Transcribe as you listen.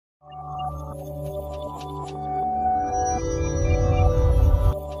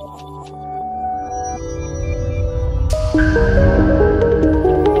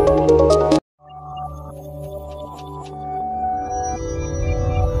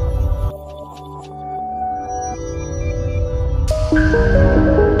Good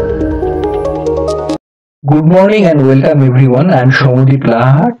morning and welcome everyone. I am Shomudeep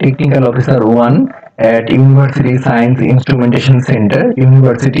Laha, Technical Officer 1 at University Science Instrumentation Center,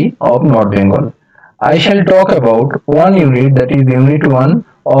 University of North Bengal. I shall talk about one unit, that is Unit 1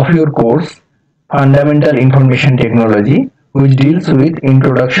 of your course, Fundamental Information Technology, which deals with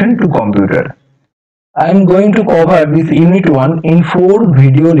Introduction to Computer. I am going to cover this Unit 1 in 4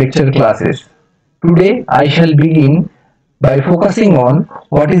 video lecture classes. Today I shall begin by focusing on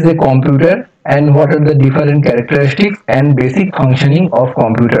what is a computer and what are the different characteristics and basic functioning of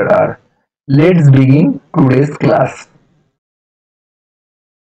computer are. Let's begin today's class.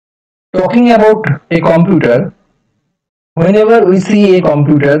 Talking about a computer, whenever we see a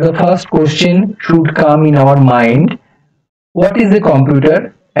computer, the first question should come in our mind: what is a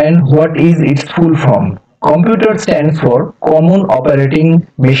computer and what is its full form? Computer stands for Common Operating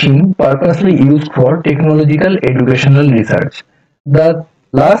Machine, purposely used for technological educational research. The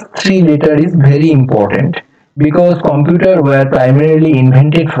last 3 letters is very important because computers were primarily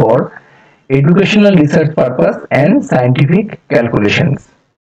invented for educational research purpose and scientific calculations.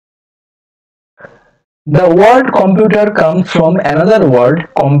 The word computer comes from another word,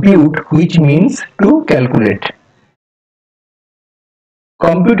 compute, which means to calculate.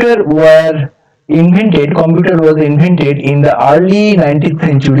 Computer was invented in the early 19th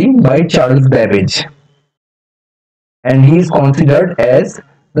century by Charles Babbage, and he is considered as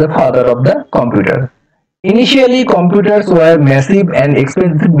the father of the computer. Initially, computers were massive and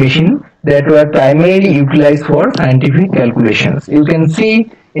expensive machines that were primarily utilized for scientific calculations. You can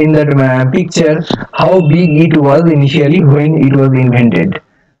see in the picture how big it was initially when it was invented.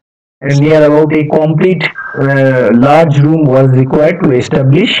 And near about a complete large room was required to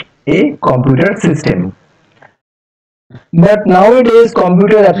establish a computer system. But nowadays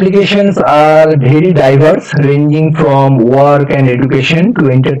computer applications are very diverse, ranging from work and education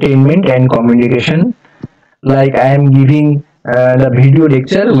to entertainment and communication. Like I am giving the video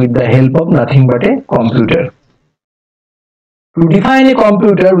lecture with the help of nothing but a computer. To define a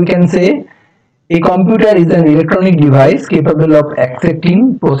computer, we can say a computer is an electronic device capable of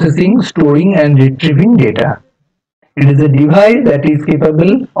accepting, processing, storing and retrieving data. It is a device that is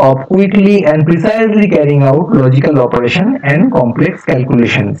capable of quickly and precisely carrying out logical operation and complex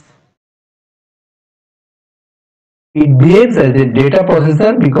calculations. It behaves as a data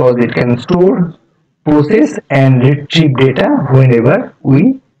processor because it can store, process and retrieve data whenever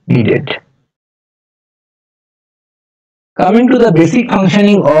we need it. Coming to the basic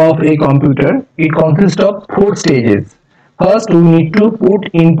functioning of a computer, it consists of 4 stages. First, we need to put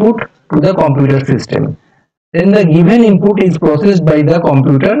input to the computer system. Then the given input is processed by the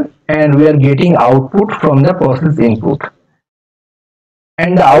computer and we are getting output from the process input.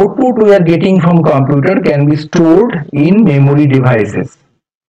 And the output we are getting from computer can be stored in memory devices.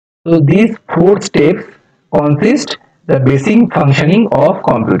 So these 4 steps consist the basic functioning of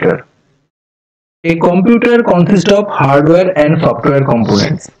computer. A computer consists of hardware and software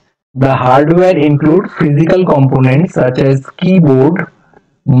components. The hardware includes physical components such as keyboard,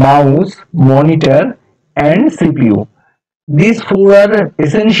 mouse, monitor, and CPU. These 4 are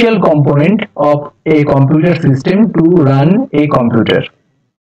essential components of a computer system to run a computer.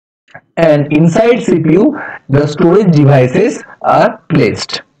 And inside CPU, the storage devices are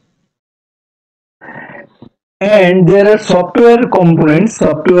placed. And there are software components.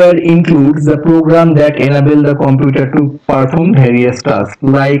 Software includes the program that enable the computer to perform various tasks.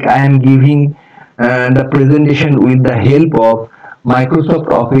 Like I am giving the presentation with the help of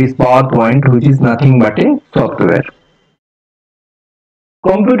Microsoft Office PowerPoint, which is nothing but a software.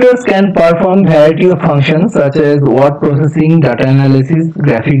 Computers can perform variety of functions such as word processing, data analysis,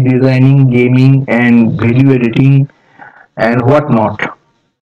 graphic designing, gaming, and video editing, and whatnot.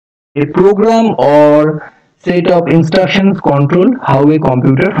 A program or set of instructions control how a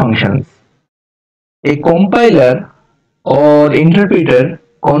computer functions. A compiler or interpreter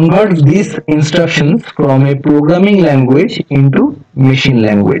converts these instructions from a programming language into machine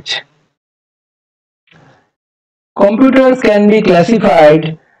language. Computers can be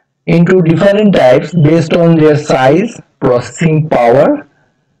classified into different types based on their size, processing power,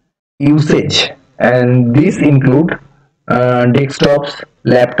 usage, and these include desktops,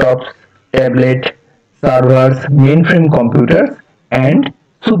 laptops, tablet, servers, mainframe computers, and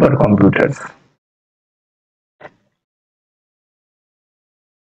supercomputers.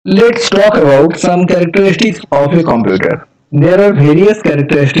 Let's talk about some characteristics of a computer. There are various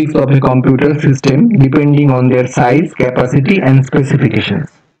characteristics of a computer system depending on their size, capacity, and specifications.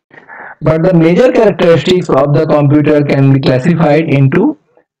 But the major characteristics of the computer can be classified into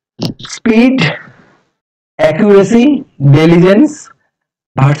speed, accuracy, diligence,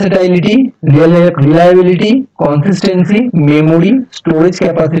 versatility, reliability, consistency, memory, storage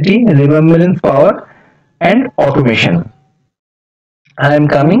capacity, remembrance power, and automation. I am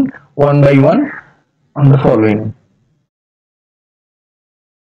coming one by one on the following.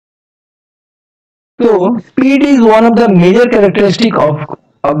 So, speed is one of the major characteristics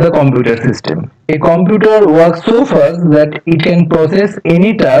of the computer system. A computer works so fast that it can process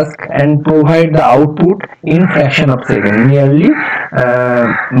any task and provide the output in fraction of second, nearly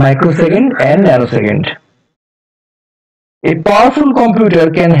microsecond and nanosecond. A powerful computer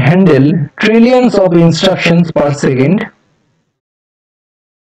can handle trillions of instructions per second,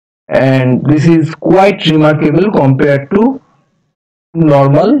 and this is quite remarkable compared to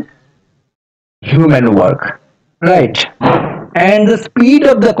normal human work, right? And the speed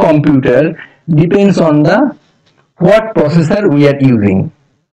of the computer depends on the what processor we are using.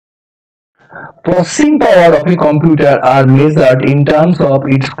 Processing power of a computer are measured in terms of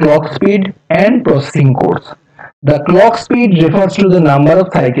its clock speed and processing cores. The clock speed refers to the number of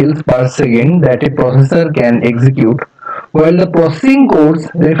cycles per second that a processor can execute, while the processing cores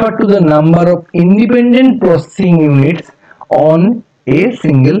refer to the number of independent processing units on a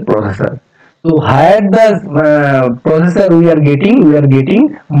single processor. So higher the processor we are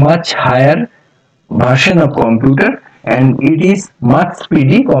getting much higher version of computer, and it is much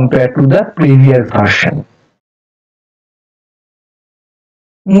speedy compared to the previous version.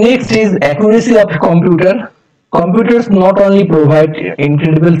 Next is accuracy of computer. Computers not only provide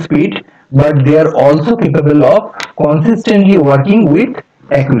incredible speed, but they are also capable of consistently working with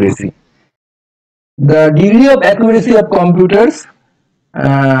accuracy. The degree of accuracy of computers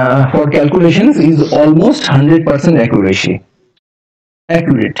for calculations is almost 100%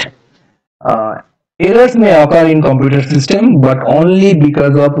 accurate. Uh, Errors may occur in computer system, but only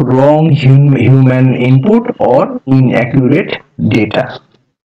because of wrong human input or inaccurate data.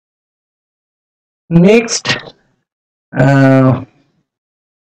 Next,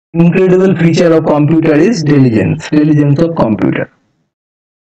 incredible feature of computer is diligence of computer.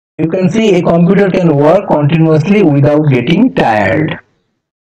 You can see a computer can work continuously without getting tired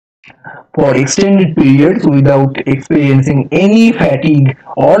for extended periods without experiencing any fatigue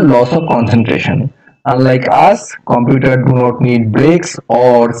or loss of concentration. Unlike us, computers do not need breaks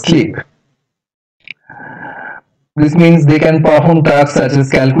or sleep. This means they can perform tasks such as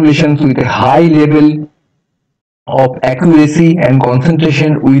calculations with a high level of accuracy and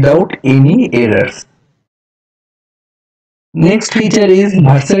concentration without any errors. Next feature is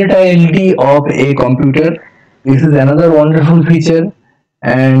versatility of a computer. This is another wonderful feature,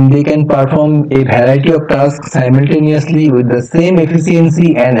 and they can perform a variety of tasks simultaneously with the same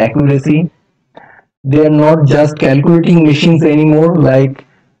efficiency and accuracy. They are not just calculating machines anymore, like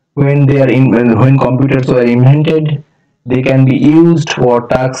when computers were invented. They can be used for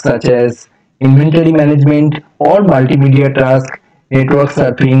tasks such as inventory management or multimedia tasks, network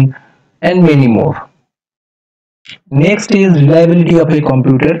surfing, and many more. Next is reliability of a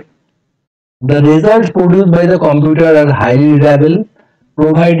computer. The results produced by the computer are highly reliable,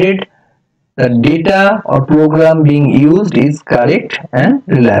 provided the data or program being used is correct and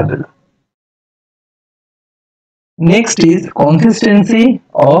reliable. Next is consistency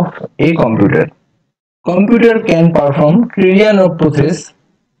of a computer. Computer can perform trillion of processes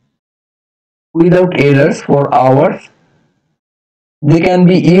without errors for hours. They can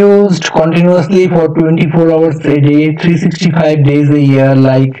be used continuously for 24 hours a day, 365 days a year,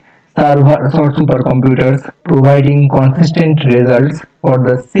 like server or supercomputers, providing consistent results for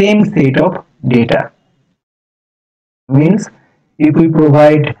the same set of data. Means if we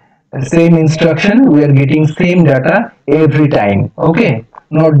provide the same instruction, we are getting same data every time. Okay,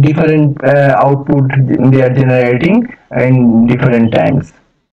 not different output they are generating in different times.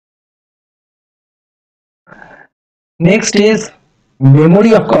 Next is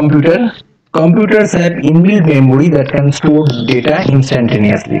memory of computer. Computers have inbuilt memory that can store data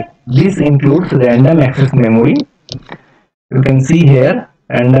instantaneously. This includes random access memory. You can see here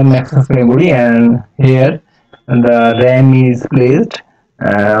random access memory, and here the RAM is placed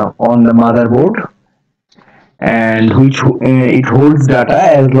on the motherboard, and which it holds data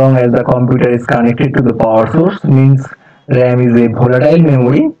as long as the computer is connected to the power source. Means RAM is a volatile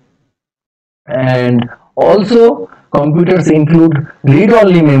memory. And also computers include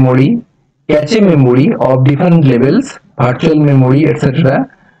read-only memory, cache memory of different levels, virtual memory, etc.,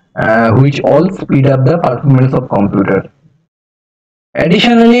 which all speed up the performance of computer.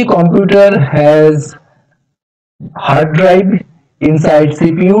 Additionally, computer has hard drive inside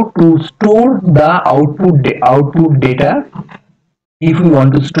CPU to store the output data if we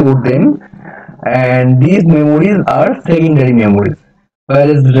want to store them. and these memories are secondary memories,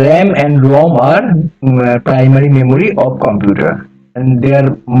 whereas RAM and ROM are primary memory of computer, and they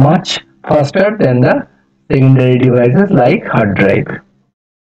are much faster than the secondary devices like hard drive.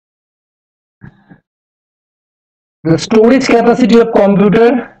 The storage capacity of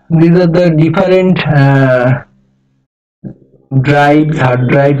computer, these are the different drives, hard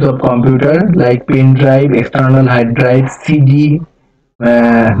drives of computer like pen drive, external hard drive, CD,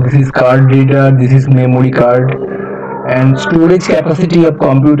 this is card reader, this is memory card, and storage capacity of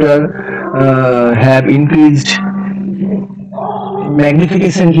computer have increased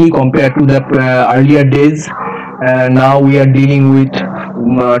magnificently compared to the earlier days. Now we are dealing with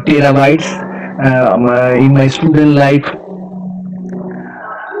terabytes. In my student life,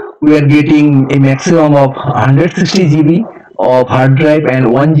 we are getting a maximum of 160 GB of hard drive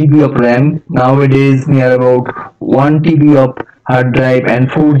and 1 GB of RAM. Nowadays, near about 1 TB of hard drive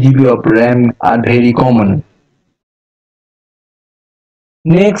and 4 GB of RAM are very common.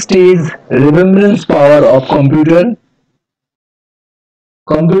 Next is remembrance power of computer.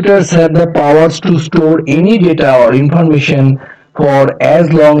 Computers have the powers to store any data or information for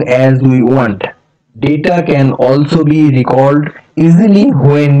as long as we want. Data can also be recalled easily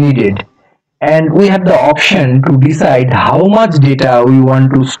when needed, and we have the option to decide how much data we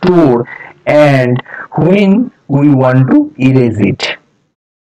want to store and when we want to erase it.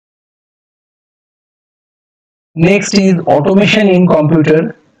 Next is automation in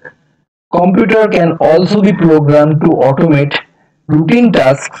computer. Computer can also be programmed to automate routine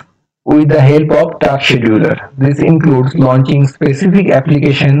tasks with the help of task scheduler. This includes launching specific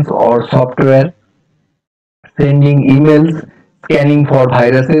applications or software, sending emails, scanning for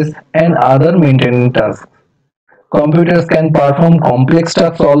viruses, and other maintenance tasks. Computers can perform complex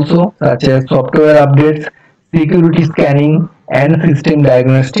tasks also, such as software updates, security scanning, and system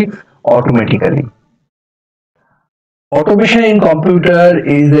diagnostics automatically. Automation in computer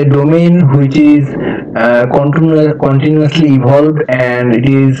is a domain which is continuously evolved, and it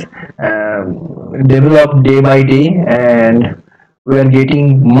is developed day by day, and we are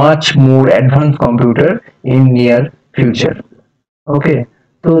getting much more advanced computer in near future. Okay,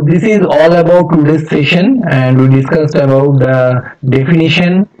 so this is all about today's session, and we discussed about the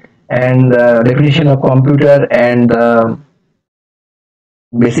definition and the definition of computer and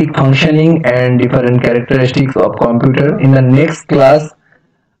basic functioning and different characteristics of computer. In the next class,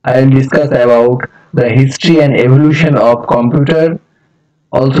 I will discuss about the history and evolution of computer,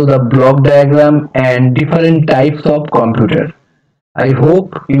 also the block diagram and different types of computer. I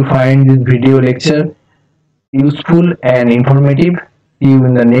hope you find this video lecture useful and informative. See you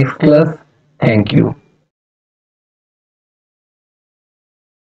in the next class. Thank you.